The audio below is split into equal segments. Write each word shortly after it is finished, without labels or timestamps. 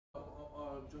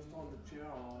just on the chair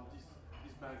or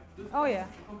this bag. Oh yeah.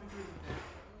 The computer is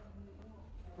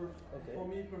perfect. Okay. For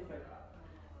me, perfect.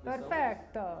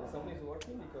 Perfecto. The sound is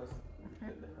working because the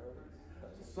hair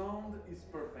is... Sound is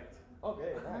perfect.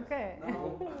 Okay, nice. Okay.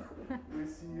 Now we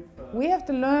see if... We have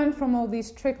to learn from all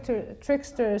these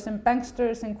tricksters and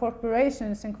banksters and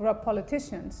corporations and corrupt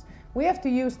politicians. We have to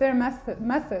use their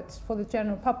methods for the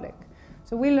general public.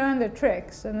 So we learn their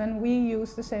tricks and then we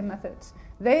use the same methods.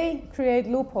 They create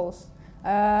loopholes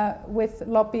with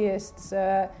lobbyists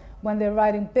when they're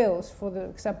writing bills, for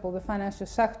example, the financial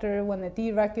sector, when they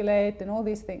deregulate and all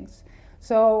these things.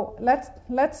 So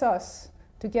let's us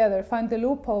together find the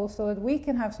loopholes so that we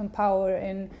can have some power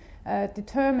in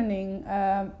determining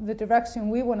the direction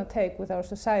we want to take with our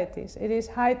societies. It is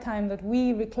high time that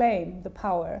we reclaim the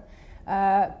power,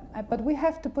 but we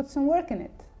have to put some work in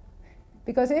it.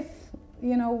 Because if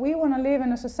we want to live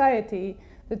in a society,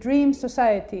 the dream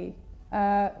society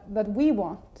that we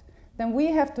want, then we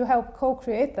have to help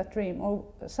co-create that dream, or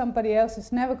somebody else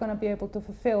is never going to be able to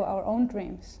fulfill our own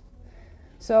dreams.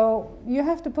 So you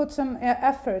have to put some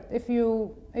effort. If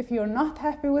you're not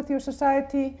happy with your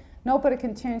society, nobody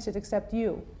can change it except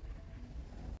you.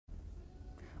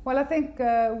 Well, I think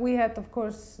we had, of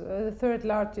course, the third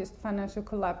largest financial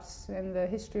collapse in the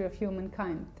history of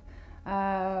humankind,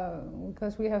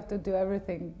 because we have to do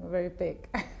everything very big,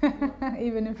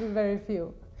 even if we're very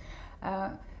few.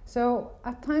 So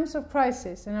at times of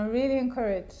crisis, and I really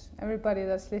encourage everybody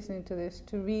that's listening to this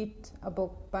to read a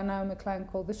book by Naomi Klein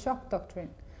called The Shock Doctrine.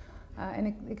 And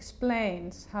it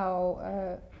explains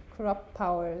how corrupt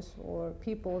powers or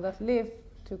people that live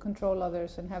to control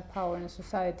others and have power in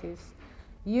societies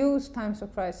use times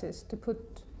of crisis to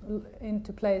put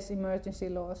into place emergency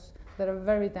laws that are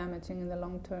very damaging in the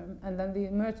long term. And then the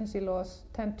emergency laws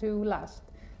tend to last,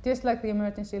 just like the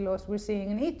emergency laws we're seeing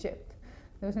in Egypt.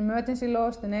 There was emergency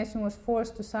laws, the nation was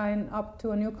forced to sign up to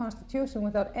a new constitution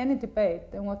without any debate.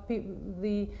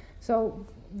 And so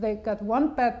they got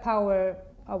one bad power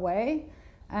away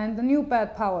and the new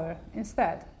bad power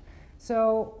instead.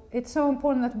 So it's so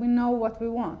important that we know what we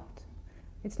want.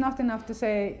 It's not enough to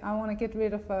say, I want to get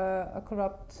rid of a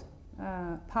corrupt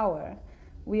power.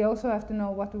 We also have to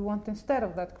know what we want instead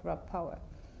of that corrupt power.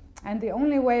 And the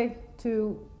only way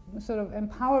to sort of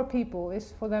empower people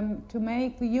is for them to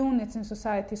make the units in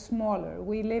society smaller.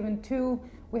 We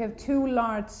have two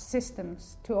large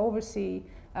systems to oversee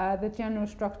the general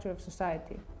structure of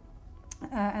society.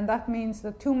 And that means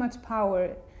that too much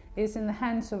power is in the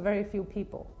hands of very few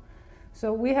people.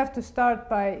 So we have to start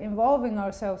by involving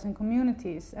ourselves in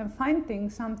communities and finding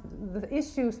the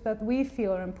issues that we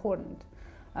feel are important.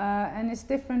 And it's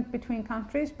different between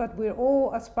countries, but we're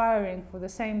all aspiring for the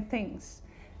same things.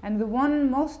 And the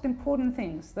one most important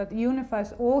thing that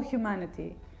unifies all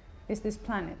humanity is this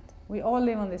planet. We all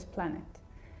live on this planet.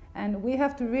 And we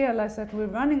have to realize that we're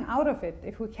running out of it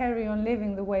if we carry on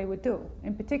living the way we do,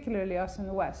 and particularly us in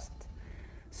the West.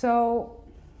 So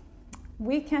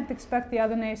we can't expect the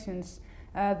other nations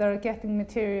that are getting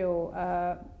material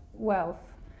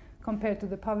wealth compared to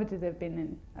the poverty they've been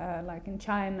in, like in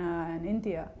China and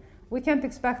India. We can't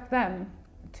expect them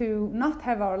to not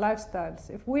have our lifestyles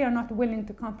if we are not willing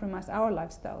to compromise our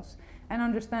lifestyles and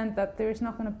understand that there is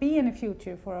not going to be any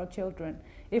future for our children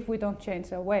if we don't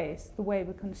change our ways, the way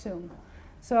we consume.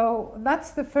 So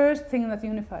that's the first thing that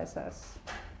unifies us.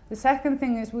 The second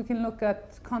thing is we can look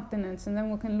at continents, and then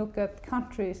we can look at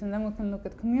countries, and then we can look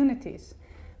at communities.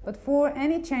 But for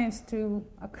any change to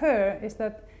occur is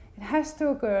that it has to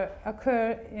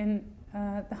occur in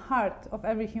the heart of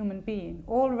every human being.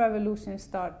 All revolutions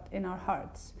start in our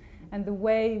hearts and the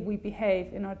way we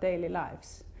behave in our daily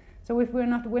lives. So if we're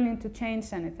not willing to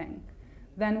change anything,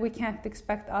 then we can't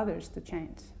expect others to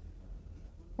change.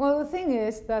 Well, the thing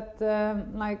is that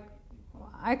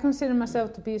I consider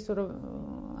myself to be sort of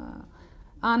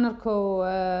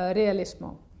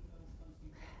anarcho-realismo.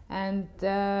 And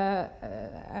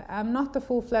I'm not a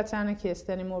full-fledged anarchist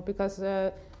anymore because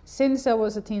since I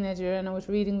was a teenager and I was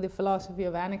reading the philosophy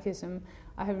of anarchism,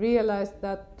 I have realized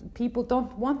that people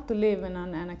don't want to live in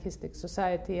an anarchistic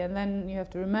society. And then you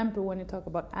have to remember, when you talk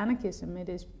about anarchism, it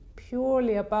is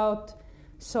purely about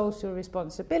social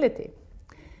responsibility.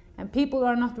 And people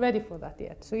are not ready for that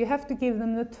yet. So you have to give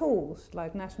them the tools,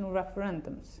 like national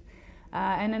referendums.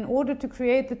 And in order to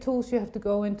create the tools, you have to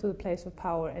go into the place of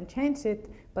power and change it,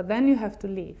 but then you have to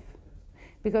leave.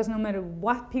 Because no matter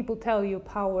what people tell you,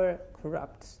 power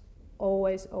corrupts.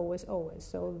 Always, always, always.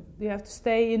 So you have to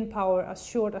stay in power as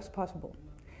short as possible.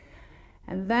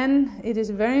 And then it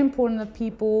is very important that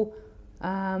people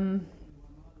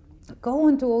go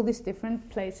into all these different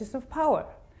places of power.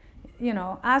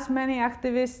 as many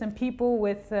activists and people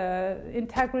with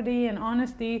integrity and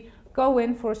honesty go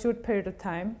in for a short period of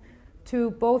time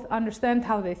to both understand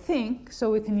how they think,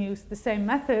 so we can use the same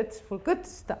methods for good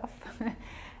stuff,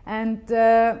 and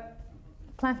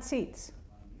plant seeds.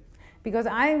 Because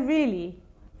I really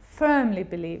firmly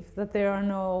believe that there are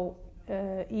no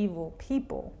evil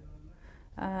people.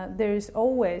 There is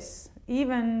always,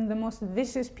 even the most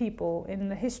vicious people in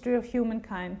the history of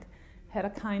humankind had a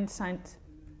kind side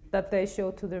that they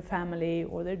showed to their family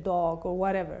or their dog or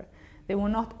whatever. They were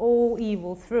not all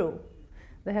evil through.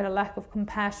 They had a lack of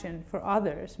compassion for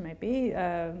others, maybe,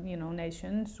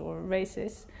 nations or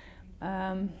races,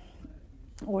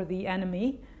 or the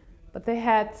enemy, but they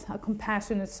had a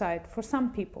compassionate side for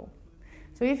some people.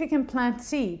 So if you can plant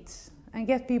seeds and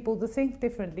get people to think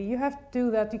differently, you have to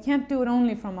do that. You can't do it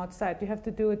only from outside. You have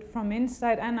to do it from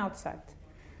inside and outside.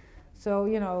 So,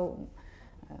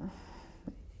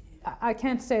 I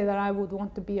can't say that I would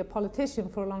want to be a politician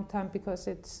for a long time, because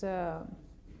it's a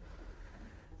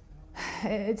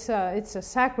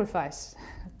sacrifice,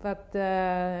 but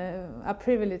a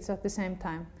privilege at the same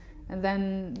time. And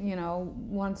then,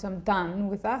 once I'm done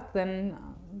with that, then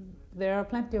there are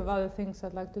plenty of other things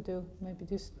I'd like to do. Maybe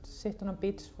just sit on a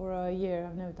beach for a year.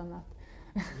 I've never done that.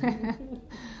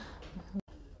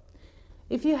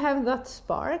 If you have that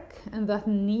spark and that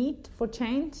need for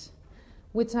change,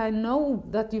 which I know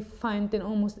that you find in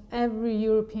almost every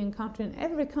European country and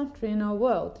every country in our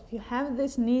world. If you have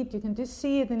this need, you can just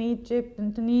see it in Egypt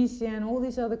and Tunisia and all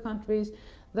these other countries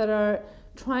that are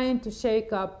trying to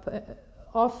shake up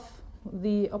off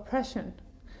the oppression.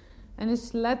 And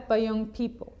it's led by young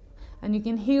people. And you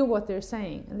can hear what they're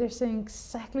saying. And they're saying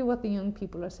exactly what the young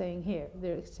people are saying here.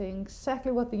 They're saying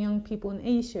exactly what the young people in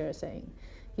Asia are saying,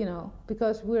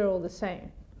 because we're all the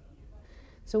same.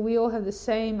 So we all have the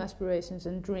same aspirations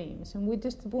and dreams, and we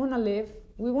just want to live,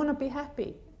 we want to be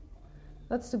happy.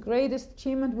 That's the greatest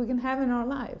achievement we can have in our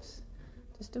lives.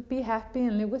 Just to be happy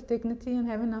and live with dignity and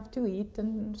have enough to eat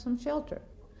and some shelter.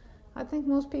 I think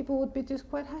most people would be just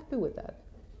quite happy with that.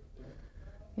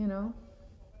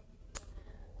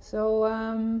 So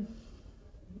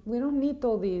we don't need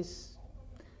all these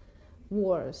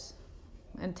wars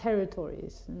and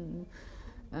territories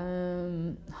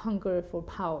and hunger for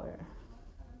power.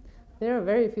 There are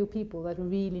very few people that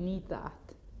really need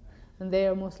that, and they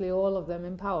are mostly all of them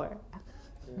in power.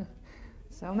 Yeah.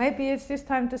 So maybe it's just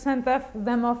time to send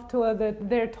them off to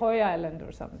their toy island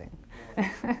or something.